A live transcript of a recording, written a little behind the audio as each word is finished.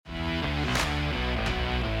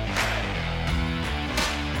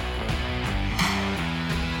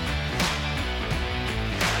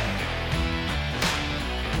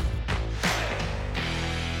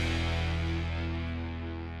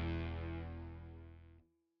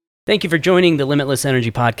Thank you for joining the Limitless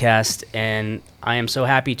Energy Podcast, and I am so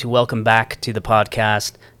happy to welcome back to the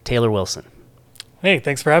podcast Taylor Wilson. Hey,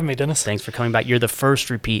 thanks for having me, Dennis. Thanks for coming back. You're the first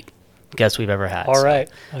repeat guest we've ever had. All right,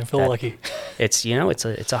 I feel lucky. It's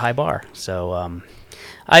a high bar. So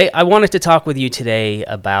I wanted to talk with you today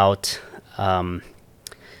about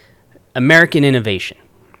American innovation,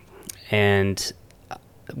 and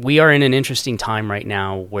we are in an interesting time right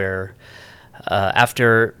now where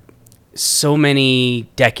after so many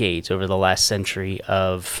decades over the last century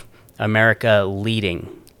of America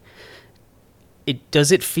leading,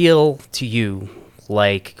 does it feel to you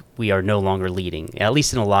like we are no longer leading, at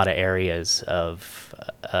least in a lot of areas of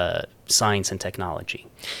science and technology?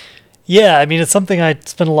 Yeah, I mean, it's something I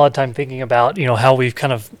spend a lot of time thinking about, how we've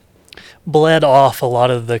kind of bled off a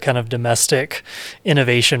lot of the kind of domestic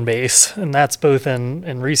innovation base, and that's both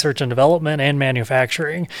in research and development and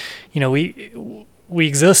manufacturing. We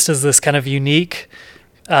exist as this kind of unique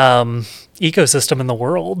ecosystem in the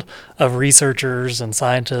world of researchers and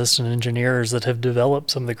scientists and engineers that have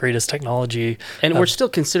developed some of the greatest technology. And we're still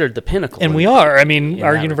considered the pinnacle. And we are. I mean,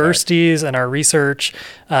 our universities and our research,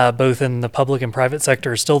 both in the public and private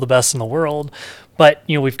sector, are still the best in the world. But,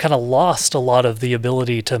 we've kind of lost a lot of the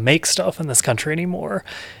ability to make stuff in this country anymore.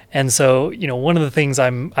 And so, one of the things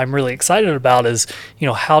I'm really excited about is,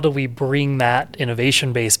 how do we bring that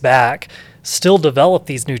innovation base back, still develop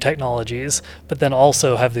these new technologies, but then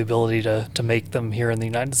also have the ability to make them here in the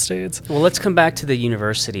United States? Well, let's come back to the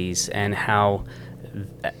universities and how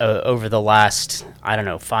over the last,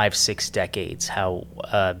 5-6 decades, how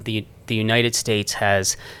the United States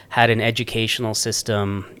has had an education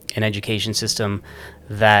system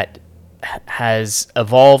that has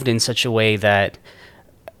evolved in such a way that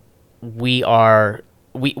we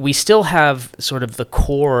still have sort of the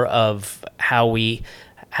core of how we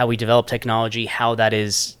develop technology, how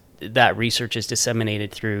that research is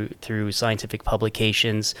disseminated through scientific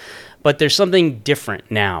publications, but there's something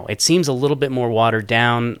different now. It seems a little bit more watered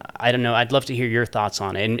down. I don't know. I'd love to hear your thoughts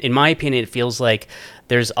on it. In my opinion, it feels like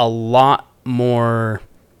there's a lot more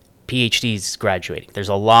PhDs graduating. There's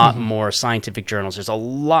a lot more scientific journals. There's a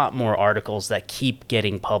lot more articles that keep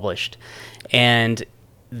getting published, and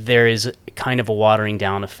there is kind of a watering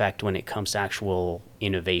down effect when it comes to actual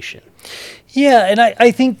innovation. Yeah, and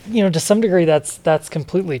I think, to some degree that's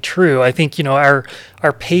completely true. I think, our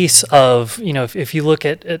pace of, if you look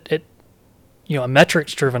at a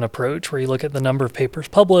metrics-driven approach where you look at the number of papers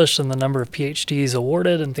published and the number of PhDs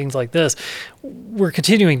awarded and things like this, we're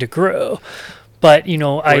continuing to grow. But, we're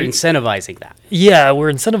incentivizing that. Yeah,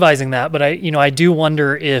 we're incentivizing that. But I do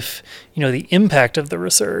wonder if, the impact of the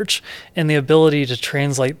research and the ability to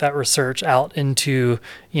translate that research out into,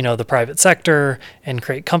 the private sector and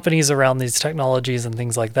create companies around these technologies and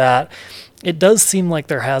things like that, it does seem like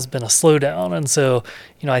there has been a slowdown. And so,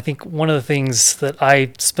 I think one of the things that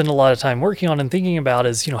I spend a lot of time working on and thinking about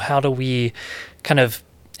is, how do we kind of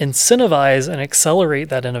incentivize and accelerate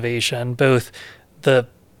that innovation, both the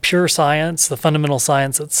pure science, the fundamental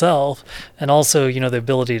science itself, and also, the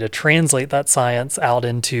ability to translate that science out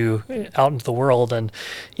into the world. And,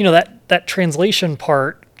 that translation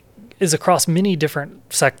part is across many different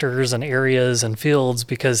sectors and areas and fields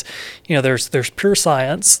because, there's pure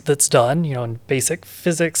science that's done, in basic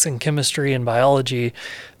physics and chemistry and biology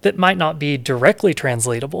that might not be directly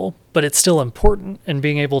translatable, but it's still important, and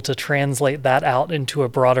being able to translate that out into a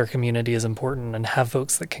broader community is important, and have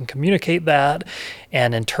folks that can communicate that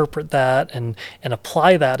and interpret that and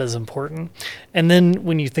apply that is important. And then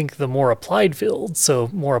when you think the more applied fields, so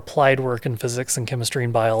more applied work in physics and chemistry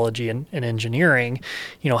and biology and engineering,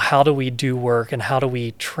 how do we do work and how do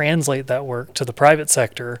we translate that work to the private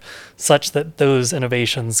sector such that those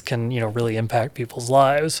innovations can, really impact people's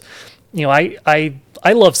lives?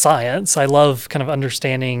 I love science. I love kind of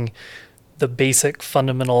understanding the basic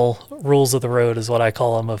fundamental rules of the road, is what I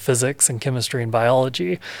call them, of physics and chemistry and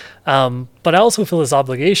biology. But I also feel this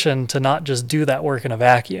obligation to not just do that work in a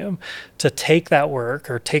vacuum, to take that work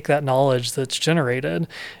or take that knowledge that's generated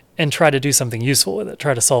and try to do something useful with it,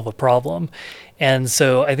 try to solve a problem. And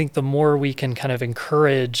so I think the more we can kind of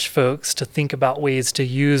encourage folks to think about ways to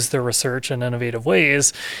use their research in innovative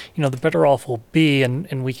ways, the better off we'll be,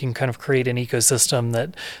 and we can kind of create an ecosystem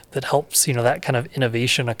that helps, that kind of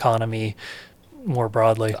innovation economy more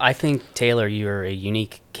broadly. I think, Taylor, you're a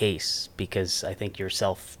unique case because I think you're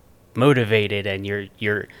self-motivated and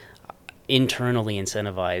you're internally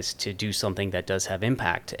incentivized to do something that does have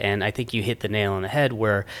impact. And I think you hit the nail on the head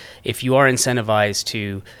where if you are incentivized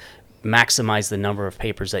to maximize the number of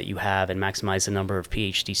papers that you have and maximize the number of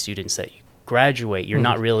PhD students that you graduate, you're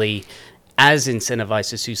not really as incentivized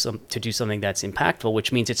to do something that's impactful,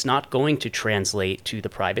 which means it's not going to translate to the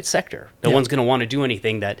private sector. No one's going to want to do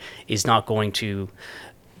anything that is not going to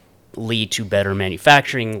lead to better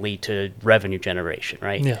manufacturing, lead to revenue generation,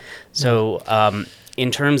 right? Yeah. So in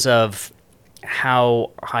terms of how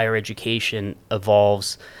higher education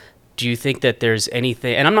evolves, do you think that there's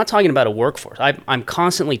anything, and I'm not talking about a workforce, I'm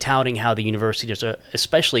constantly touting how the universities,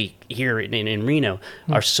 especially here in Reno,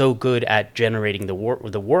 are so good at generating the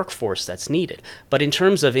workforce that's needed. But in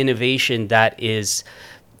terms of innovation that is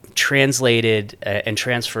translated and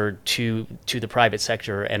transferred to the private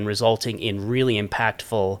sector and resulting in really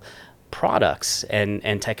impactful products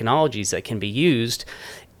and technologies that can be used,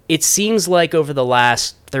 it seems like over the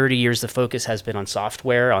last 30 years, the focus has been on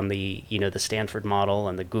software, on the the Stanford model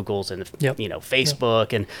and the Googles and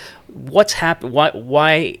Facebook. And what's happened?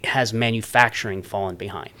 Why has manufacturing fallen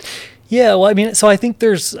behind? Yeah, well, I mean, so I think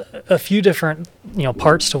there's a few different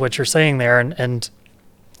parts to what you're saying there, and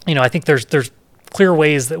I think there's clear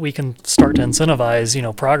ways that we can start to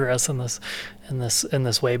incentivize progress in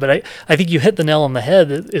this way. But I think you hit the nail on the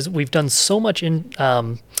head. Is we've done so much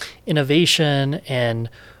innovation and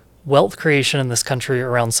wealth creation in this country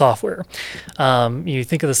around software. You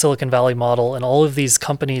think of the Silicon Valley model and all of these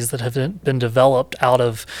companies that have been developed out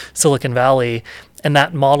of Silicon Valley and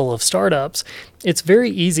that model of startups. It's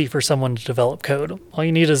very easy for someone to develop code. All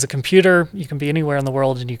you need is a computer. You can be anywhere in the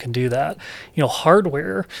world and you can do that.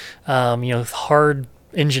 Hardware, hard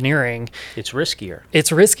engineering. It's riskier. It's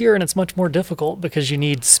riskier and it's much more difficult because you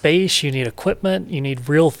need space, you need equipment, you need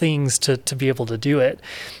real things to be able to do it.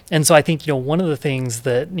 And so I think, one of the things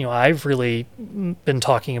that, I've really been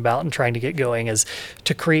talking about and trying to get going is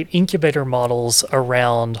to create incubator models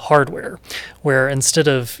around hardware, where instead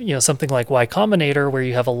of, something like Y Combinator, where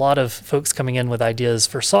you have a lot of folks coming in with ideas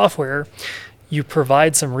for software, you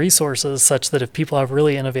provide some resources such that if people have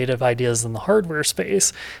really innovative ideas in the hardware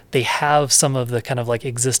space, they have some of the kind of like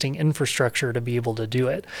existing infrastructure to be able to do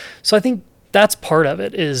it. So I think that's part of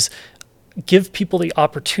it, is give people the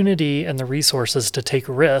opportunity and the resources to take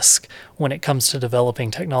risk when it comes to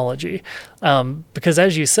developing technology. Because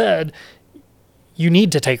as you said, you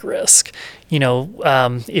need to take risk.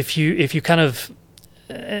 If you kind of,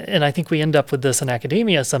 and I think we end up with this in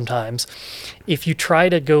academia sometimes, if you try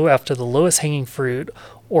to go after the lowest hanging fruit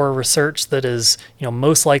or research that is,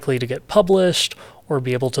 most likely to get published or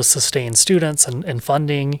be able to sustain students and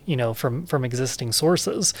funding, from existing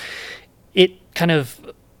sources, it kind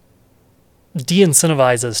of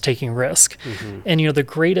de-incentivizes taking risk. Mm-hmm. And, the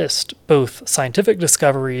greatest both scientific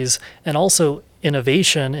discoveries and also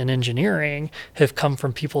innovation in engineering have come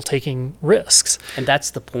from people taking risks. And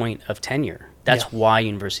that's the point of tenure. That's why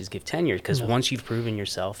universities give tenure, because once you've proven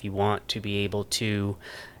yourself, you want to be able to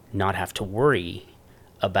not have to worry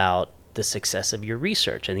about the success of your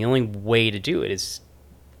research. And the only way to do it is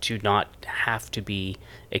to not have to be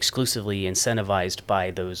exclusively incentivized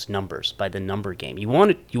by those numbers, by the number game. You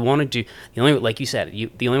want to do the only, like you said,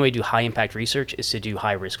 the only way to do high impact research is to do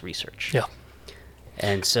high risk research. Yeah.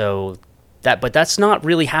 And so but that's not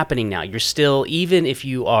really happening now. You're still, even if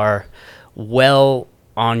you are well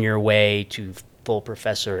on your way to full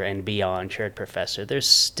professor and beyond chaired professor, there's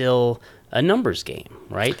still a numbers game,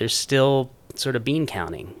 right? There's still sort of bean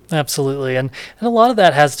counting. Absolutely. And a lot of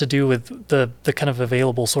that has to do with the kind of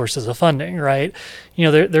available sources of funding, right?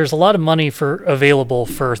 There's a lot of money available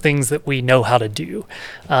for things that we know how to do.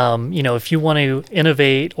 If you want to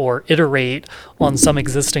innovate or iterate on some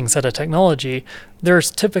existing set of technology,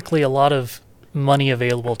 there's typically a lot of money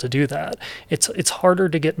available to do that. It's harder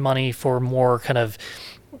to get money for more kind of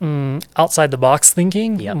outside the box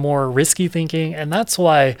thinking, more risky thinking. And that's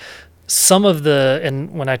why some of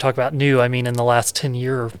and when I talk about new, I mean in the last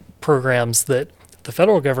 10-year programs that the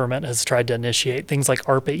federal government has tried to initiate, things like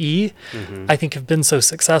ARPA-E, I think have been so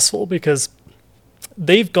successful because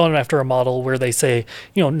they've gone after a model where they say,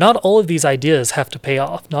 not all of these ideas have to pay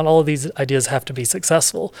off. Not all of these ideas have to be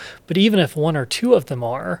successful. But even if one or two of them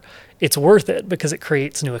are, it's worth it because it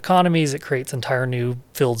creates new economies. It creates entire new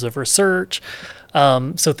fields of research.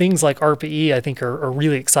 So things like ARPA-E, I think, are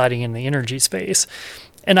really exciting in the energy space.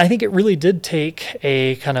 And I think it really did take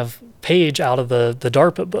a kind of page out of the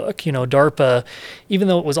DARPA book. DARPA, even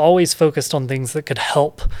though it was always focused on things that could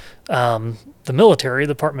help the military,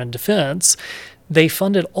 the Department of Defense, they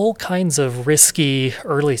funded all kinds of risky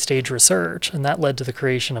early stage research, and that led to the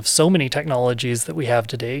creation of so many technologies that we have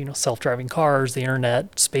today, self-driving cars, the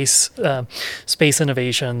internet, space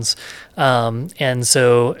innovations. And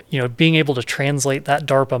so, being able to translate that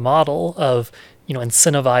DARPA model of,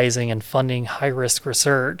 incentivizing and funding high-risk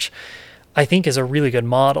research, I think is a really good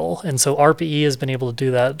model. And so ARPA-E has been able to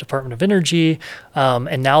do that at Department of Energy,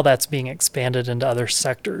 and now that's being expanded into other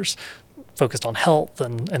sectors focused on health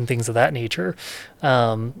and things of that nature.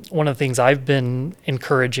 One of the things I've been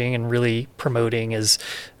encouraging and really promoting is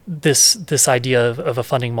this idea of a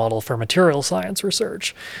funding model for material science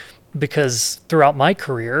research. Because throughout my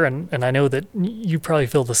career, and I know that you probably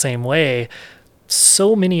feel the same way,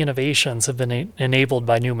 so many innovations have been enabled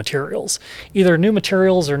by new materials, either new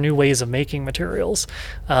materials or new ways of making materials.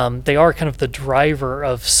 They are kind of the driver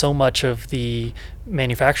of so much of the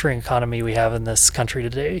manufacturing economy we have in this country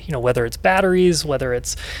today. Whether it's batteries, whether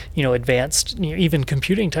it's advanced, even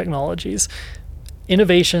computing technologies.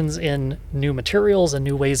 Innovations in new materials and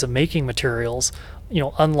new ways of making materials,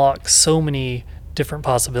 unlock so many different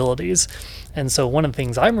possibilities. And so one of the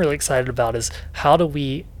things I'm really excited about is how do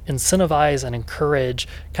we incentivize and encourage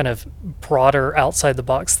kind of broader outside the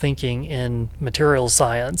box thinking in materials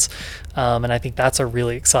science. And I think that's a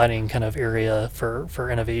really exciting kind of area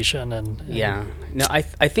for innovation. And yeah, no, I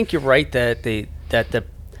think you're right that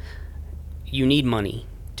you need money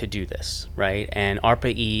to do this, right? And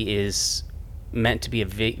ARPA-E is meant to be a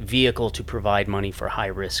vehicle to provide money for high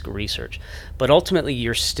risk research, but ultimately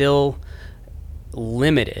you're still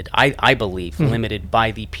limited, I believe, limited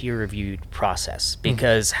by the peer-reviewed process.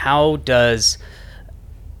 Because how does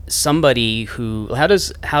a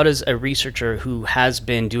researcher who has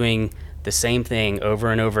been doing the same thing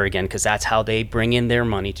over and over again, because that's how they bring in their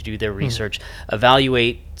money to do their research,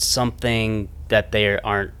 evaluate something that they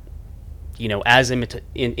aren't as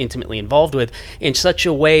intimately involved with in such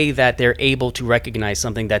a way that they're able to recognize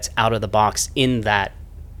something that's out of the box in that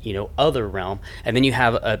other realm? And then you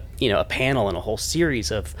have a panel and a whole series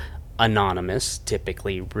of anonymous,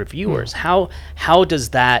 typically reviewers. How does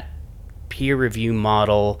that peer review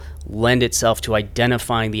model lend itself to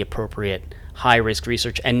identifying the appropriate high risk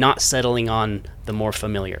research and not settling on the more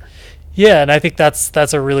familiar? Yeah, and I think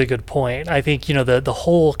that's a really good point. I think the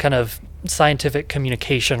whole kind of scientific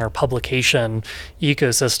communication or publication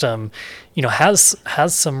ecosystem, has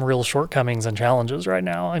some real shortcomings and challenges right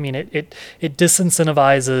now. I mean, it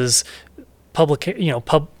disincentivizes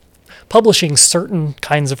publishing certain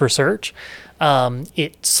kinds of research.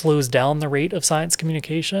 It slows down the rate of science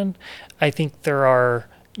communication. I think there are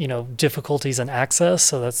difficulties in access.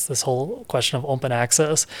 So that's this whole question of open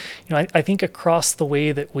access. I think across the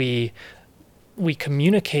way that we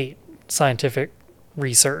communicate scientific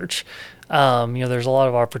research, there's a lot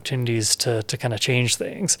of opportunities to kind of change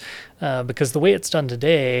things, because the way it's done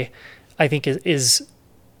today, I think is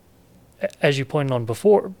as you pointed out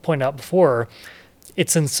before,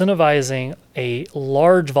 it's incentivizing a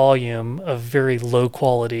large volume of very low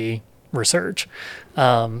quality research.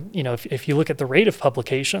 If you look at the rate of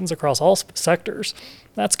publications across all sectors,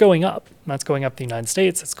 that's going up. That's going up in the United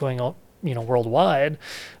States. It's going up, worldwide.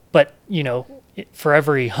 But for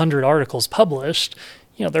every 100 articles published,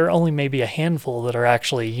 there are only maybe a handful that are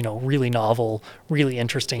actually, really novel, really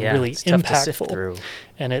interesting, really impactful.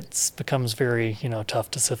 And it becomes very,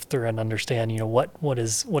 tough to sift through and understand, what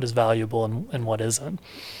is valuable and what isn't.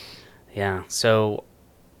 Yeah. So,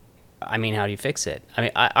 I mean, how do you fix it? I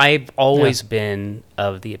mean, I've always been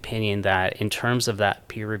of the opinion that in terms of that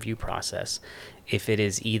peer review process, if it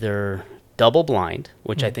is either double blind,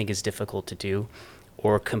 which I think is difficult to do,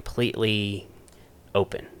 or completely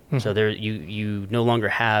open. So there, you no longer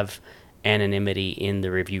have anonymity in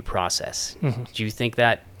the review process. Do you think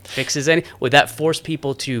that fixes any? Would that force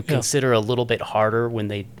people to consider a little bit harder when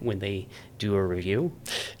they do a review?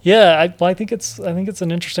 Yeah, I think it's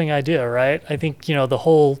an interesting idea, right? I think the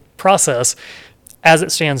whole process, as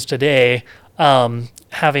it stands today,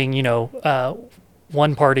 having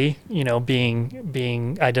one party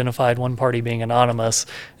being identified, one party being anonymous,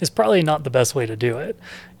 is probably not the best way to do it.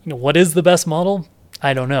 What is the best model?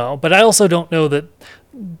 I don't know, but I also don't know that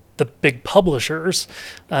the big publishers,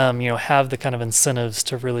 have the kind of incentives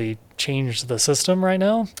to really change the system right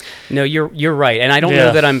now. No, you're right, and I don't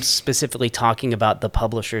know that I'm specifically talking about the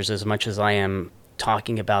publishers as much as I am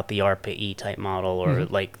talking about the ARPA-E type model, or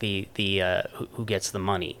like the who gets the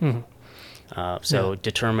money.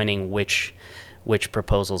 Determining which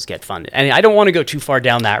proposals get funded. And I don't want to go too far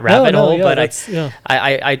down that rabbit hole, but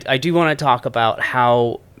I do want to talk about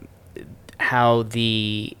how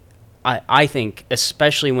I think,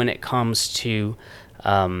 especially when it comes to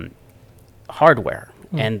hardware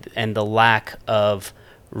and the lack of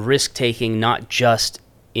risk taking, not just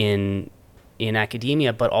in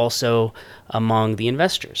academia, but also among the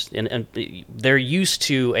investors. And they're used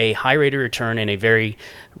to a high rate of return in a very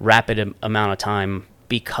rapid amount of time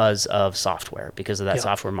because of software, because of that Yeah.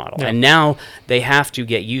 software model. Yeah. And now they have to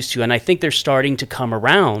get used to, and I think they're starting to come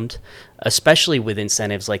around, especially with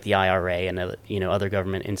incentives like the IRA and other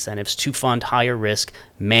government incentives to fund higher risk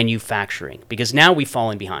manufacturing, because now we've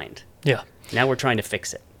fallen behind. Yeah. Now we're trying to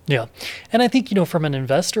fix it. Yeah. And I think, from an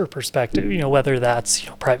investor perspective, whether that's,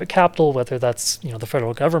 private capital, whether that's, the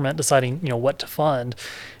federal government deciding, what to fund,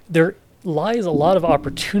 there lies a lot of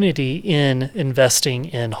opportunity in investing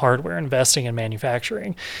in hardware, investing in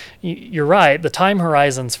manufacturing. You're right. The time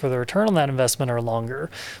horizons for the return on that investment are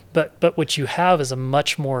longer, but what you have is a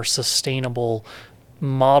much more sustainable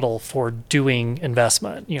model for doing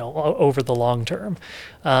investment, over the long term.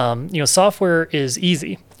 Software is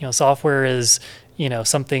easy. Software is,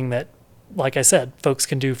 something that, like I said, folks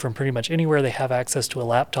can do from pretty much anywhere they have access to a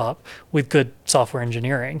laptop with good software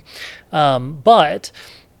engineering. But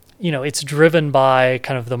it's driven by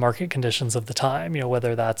kind of the market conditions of the time,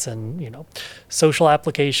 whether that's in, social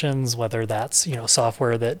applications, whether that's,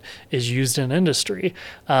 software that is used in industry.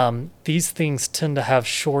 These things tend to have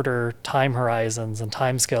shorter time horizons and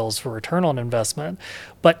timescales for return on investment,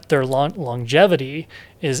 but their longevity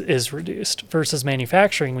is reduced versus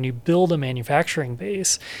manufacturing. When you build a manufacturing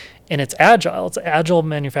base, and it's an agile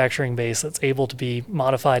manufacturing base that's able to be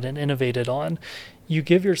modified and innovated on, you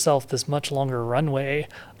give yourself this much longer runway,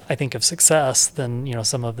 I think, of success than,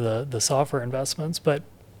 some of the software investments. But,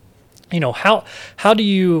 how do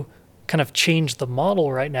you kind of change the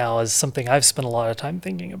model right now is something I've spent a lot of time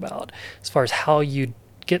thinking about as far as how you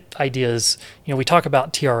get ideas. We talk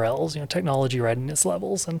about TRLs, technology readiness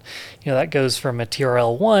levels, and that goes from a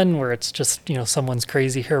TRL 1 where it's just someone's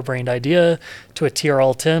crazy harebrained idea to a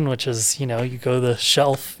TRL 10, which is you go to the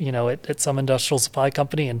shelf at some industrial supply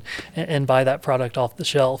company and buy that product off the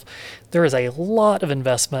shelf. There is a lot of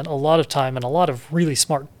investment, a lot of time, and a lot of really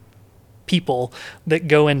smart people that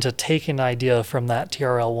go into taking an idea from that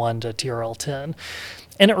TRL 1 to TRL 10,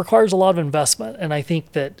 and it requires a lot of investment. And I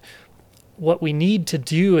think that what we need to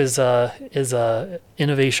do is a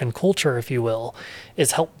innovation culture, if you will,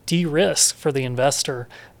 is help de-risk for the investor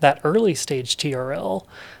that early stage TRL,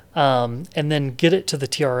 and then get it to the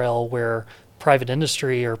TRL where private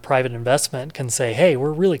industry or private investment can say, hey,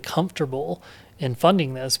 we're really comfortable in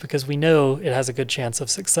funding this because we know it has a good chance of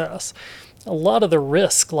success. A lot of the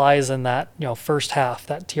risk lies in that first half,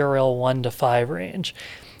 that TRL 1 to 5 range.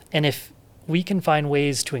 And if we can find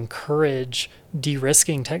ways to encourage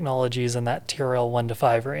de-risking technologies in that TRL 1 to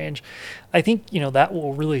 5 range, I think that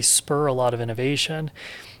will really spur a lot of innovation.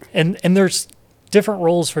 And there's different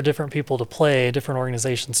roles for different people to play, different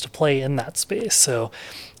organizations to play in that space. So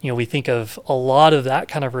we think of a lot of that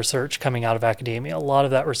kind of research coming out of academia. A lot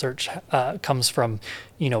of that research comes from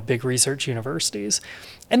big research universities,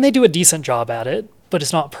 and they do a decent job at it, but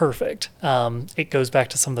it's not perfect. It goes back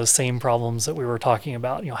to some of those same problems that we were talking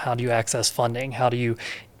about. How do you access funding? How do you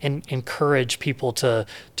encourage people to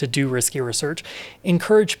do risky research?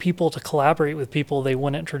 Encourage people to collaborate with people they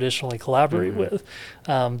wouldn't traditionally collaborate with.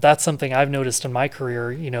 That's something I've noticed in my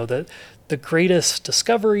career, that the greatest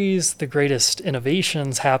discoveries, the greatest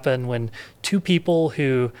innovations happen when two people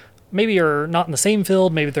who maybe are not in the same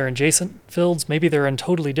field, maybe they're in adjacent fields, maybe they're in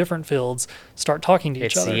totally different fields, start talking to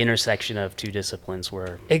each other. It's the intersection of two disciplines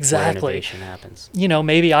where innovation happens.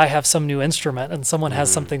 Maybe I have some new instrument and someone has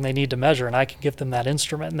something they need to measure, and I can give them that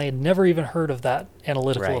instrument, and they had never even heard of that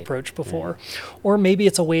analytical approach before. Or maybe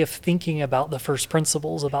it's a way of thinking about the first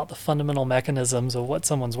principles, about the fundamental mechanisms of what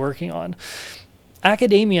someone's working on.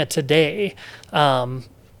 Academia today,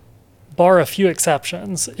 bar a few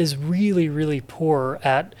exceptions, is really, really poor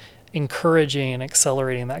at encouraging and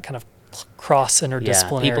accelerating that kind of cross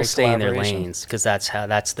interdisciplinary people stay in their collaboration. lanes because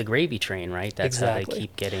that's the gravy train, right? That's Exactly. how they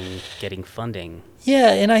keep getting funding.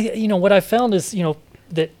 Yeah, and what I've found is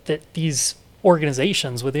that these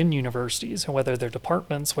organizations within universities, whether they're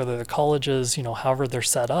departments, whether they're colleges, however they're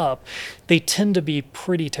set up, they tend to be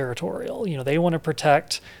pretty territorial. They want to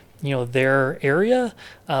protect their area,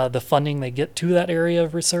 the funding they get to that area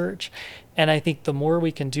of research. And I think the more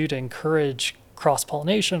we can do to encourage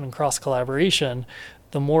cross-pollination and cross-collaboration,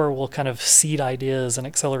 the more we'll kind of seed ideas and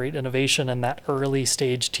accelerate innovation in that early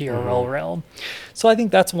stage TRL realm. So I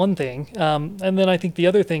think that's one thing. And then I think the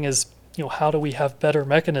other thing is, how do we have better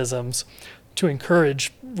mechanisms to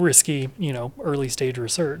encourage risky, early stage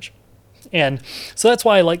research? And so that's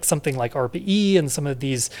why I like something like RPE and some of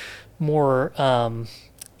these more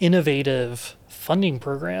innovative funding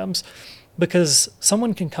programs, because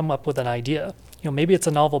someone can come up with an idea. Maybe it's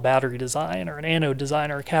a novel battery design or an anode design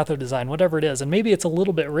or a cathode design, whatever it is, and maybe it's a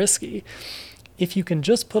little bit risky. If you can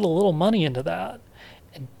just put a little money into that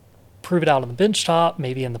and prove it out on the benchtop,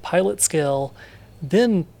 maybe in the pilot scale,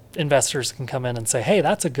 then investors can come in and say, hey,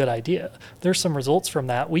 that's a good idea. There's some results from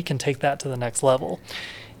that. We can take that to the next level.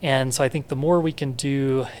 And so I think the more we can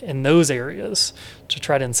do in those areas to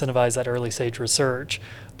try to incentivize that early stage research,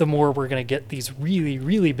 the more we're going to get these really,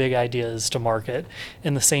 really big ideas to market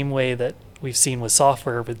in the same way that we've seen with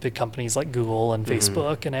software with big companies like Google and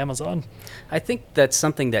Facebook and Amazon. I think that's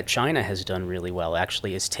something that China has done really well,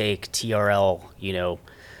 actually, is take TRL,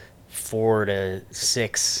 4 to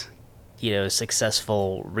 6,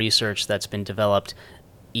 successful research that's been developed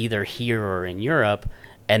either here or in Europe,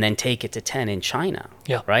 and then take it to 10 in China.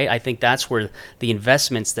 Yeah. Right? I think that's where the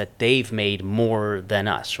investments that they've made more than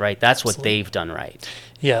us, right? That's what they've done right.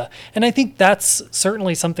 Yeah. And I think that's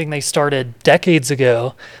certainly something they started decades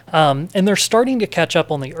ago. And they're starting to catch up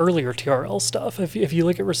on the earlier TRL stuff. If you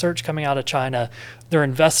look at research coming out of China, they're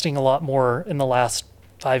investing a lot more in the last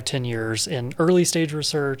 5-10 years in early stage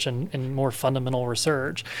research and more fundamental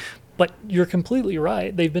research. But you're completely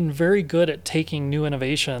right. They've been very good at taking new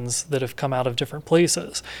innovations that have come out of different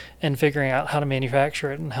places and figuring out how to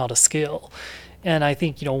manufacture it and how to scale. And I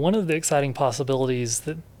think, one of the exciting possibilities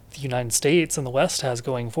that the United States and the West has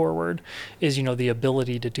going forward is, the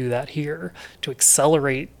ability to do that here, to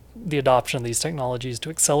accelerate the adoption of these technologies, to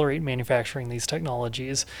accelerate manufacturing these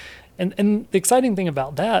technologies. And the exciting thing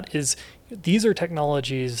about that is these are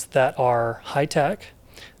technologies that are high tech.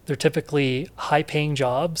 They're typically high-paying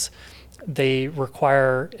jobs. They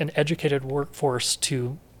require an educated workforce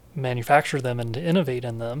to manufacture them and to innovate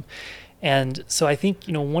in them. And so I think,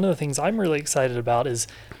 one of the things I'm really excited about is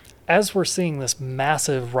as we're seeing this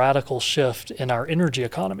massive radical shift in our energy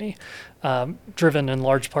economy, driven in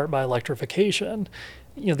large part by electrification,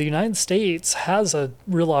 the United States has a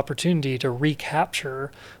real opportunity to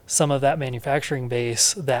recapture some of that manufacturing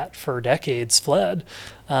base that for decades fled.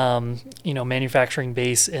 Manufacturing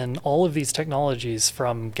base in all of these technologies,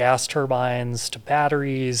 from gas turbines to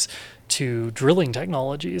batteries to drilling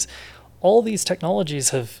technologies. All these technologies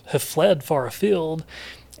have fled far afield.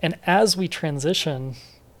 And as we transition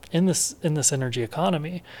in this energy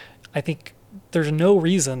economy, I think there's no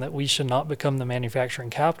reason that we should not become the manufacturing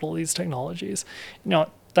capital of these technologies.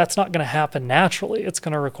 That's not going to happen naturally. It's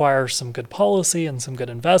going to require some good policy and some good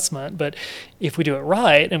investment. But if we do it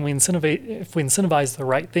right and if we incentivize the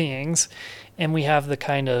right things, and we have the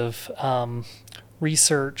kind of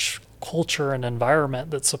research culture and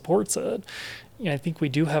environment that supports it, I think we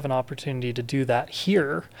do have an opportunity to do that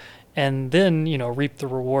here, and then reap the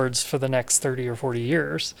rewards for the next 30 or 40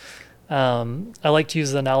 years. I like to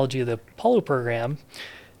use the analogy of the Apollo program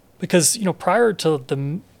because, prior to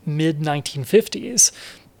the mid 1950s,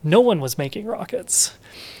 no one was making rockets.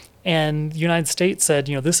 And the United States said,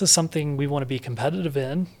 this is something we want to be competitive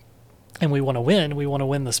in and we want to win. We want to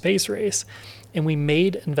win the space race. And we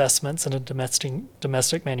made investments in a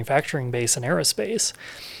domestic manufacturing base in aerospace.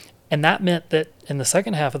 And that meant that in the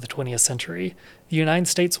second half of the 20th century, the United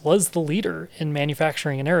States was the leader in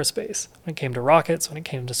manufacturing in aerospace. When it came to rockets, when it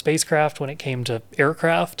came to spacecraft, when it came to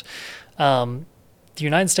aircraft, the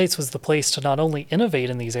United States was the place to not only innovate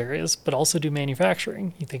in these areas, but also do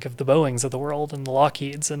manufacturing. You think of the Boeings of the world and the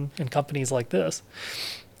Lockheeds and companies like this.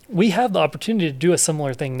 We have the opportunity to do a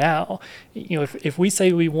similar thing now. If we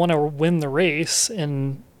say we want to win the race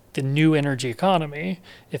in the new energy economy,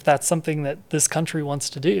 if that's something that this country wants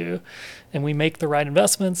to do, and we make the right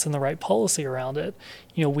investments and the right policy around it,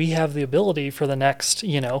 we have the ability for the next,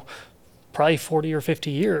 probably 40 or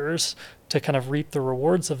 50 years to kind of reap the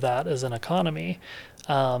rewards of that as an economy.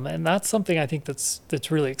 And that's something I think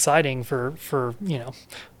that's really exciting for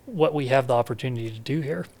what we have the opportunity to do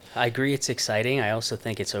here. I agree, it's exciting. I also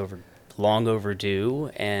think it's long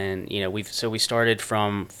overdue, and we started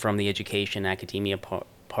from the education academia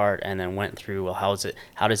part, and then went through, well, how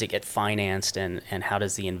does it get financed, and how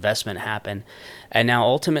does the investment happen, and now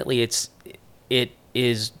ultimately it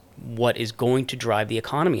is what is going to drive the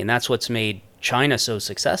economy, and that's what's made China so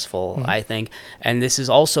successful, I think. And this is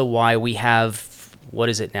also why we have, what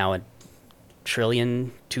is it now,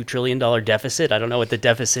 $2 trillion deficit. I don't know what the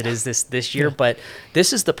deficit is this year, but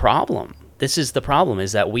this is the problem. Is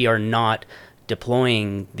that we are not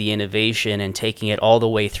deploying the innovation and taking it all the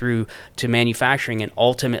way through to manufacturing and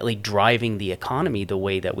ultimately driving the economy the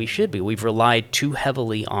way that we should be. We've relied too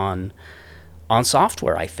heavily on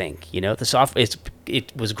software, I think. The software,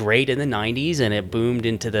 it was great in the 90s, and it boomed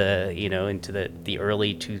into the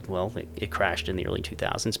early it crashed in the early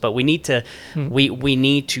 2000s. But we need to we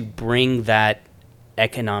need to bring that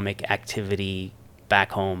economic activity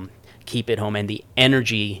back home, keep it home, and the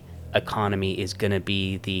energy economy is going to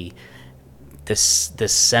be the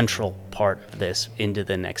central part of this into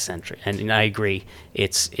the next century. And I agree,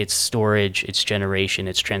 it's storage, it's generation,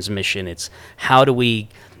 it's transmission, it's how do we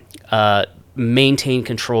maintain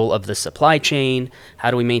control of the supply chain?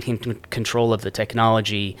 How do we maintain control of the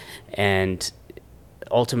technology? And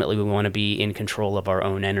ultimately, we want to be in control of our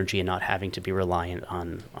own energy and not having to be reliant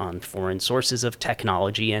on foreign sources of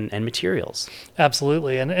technology and materials.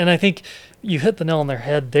 Absolutely. And I think you hit the nail on their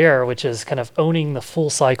head there, which is kind of owning the full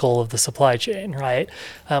cycle of the supply chain, right?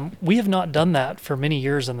 We have not done that for many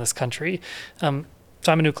years in this country. So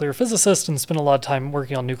I'm a nuclear physicist and spent a lot of time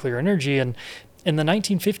working on nuclear energy. And in the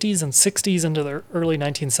 1950s and 60s into the early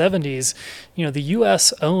 1970s, the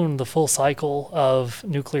U.S. owned the full cycle of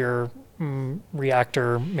nuclear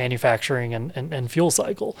reactor manufacturing and fuel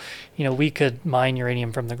cycle. We could mine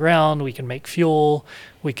uranium from the ground, we could make fuel,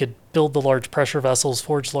 we could build the large pressure vessels,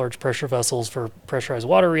 forge large pressure vessels for pressurized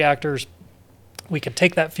water reactors. We could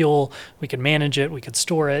take that fuel, we could manage it, we could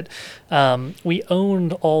store it. We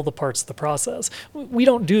owned all the parts of the process. We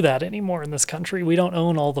don't do that anymore in this country. We don't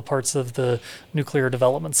own all the parts of the nuclear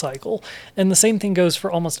development cycle. And the same thing goes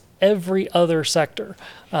for almost every other sector.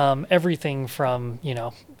 Everything from,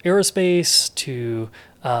 aerospace to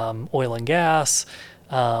oil and gas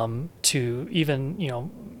to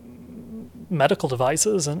even, medical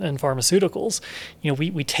devices and pharmaceuticals.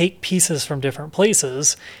 We take pieces from different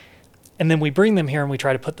places and then we bring them here and we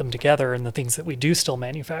try to put them together in the things that we do still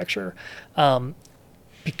manufacture.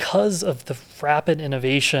 Because of the rapid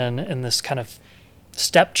innovation and this kind of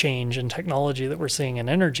step change in technology that we're seeing in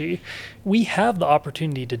energy, we have the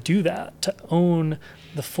opportunity to do that, to own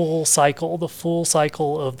the full cycle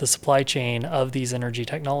of the supply chain of these energy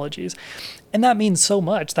technologies. And that means so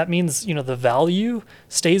much. That means, the value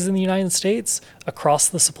stays in the United States across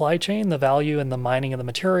the supply chain, the value in the mining of the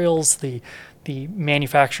materials, the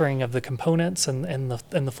manufacturing of the components and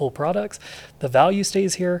the full products. The value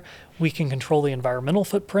stays here. We can control the environmental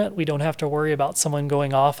footprint. We don't have to worry about someone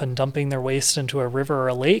going off and dumping their waste into a river or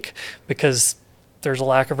a lake because there's a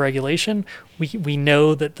lack of regulation. We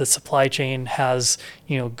know that the supply chain has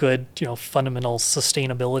good fundamental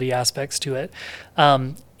sustainability aspects to it,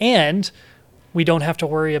 and we don't have to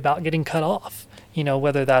worry about getting cut off.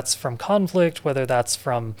 Whether that's from conflict, whether that's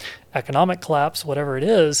from economic collapse, whatever it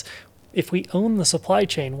is. If we own the supply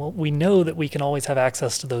chain, well, we know that we can always have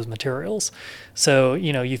access to those materials. So,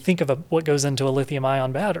 you think of what goes into a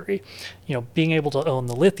lithium-ion battery. Being able to own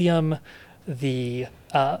the lithium,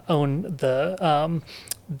 own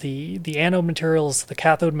the anode materials, the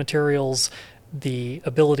cathode materials, the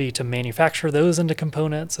ability to manufacture those into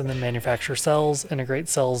components and then manufacture cells, integrate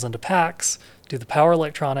cells into packs, do the power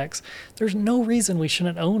electronics. There's no reason we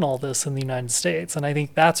shouldn't own all this in the United States. And I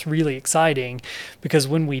think that's really exciting because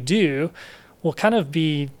when we do, we'll kind of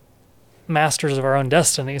be masters of our own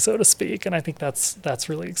destiny, so to speak. And I think that's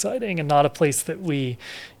really exciting and not a place that we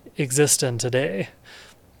exist in today.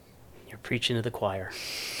 You're preaching to the choir.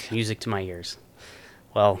 Music to my ears.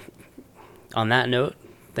 Well, on that note,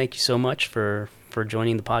 thank you so much for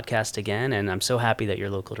joining the podcast again. And I'm so happy that you're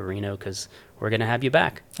local to Reno because we're going to have you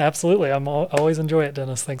back. Absolutely. I always enjoy it,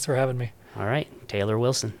 Dennis. Thanks for having me. All right. Taylor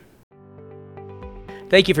Wilson.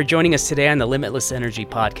 Thank you for joining us today on the Limitless Energy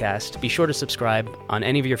Podcast. Be sure to subscribe on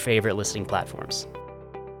any of your favorite listening platforms.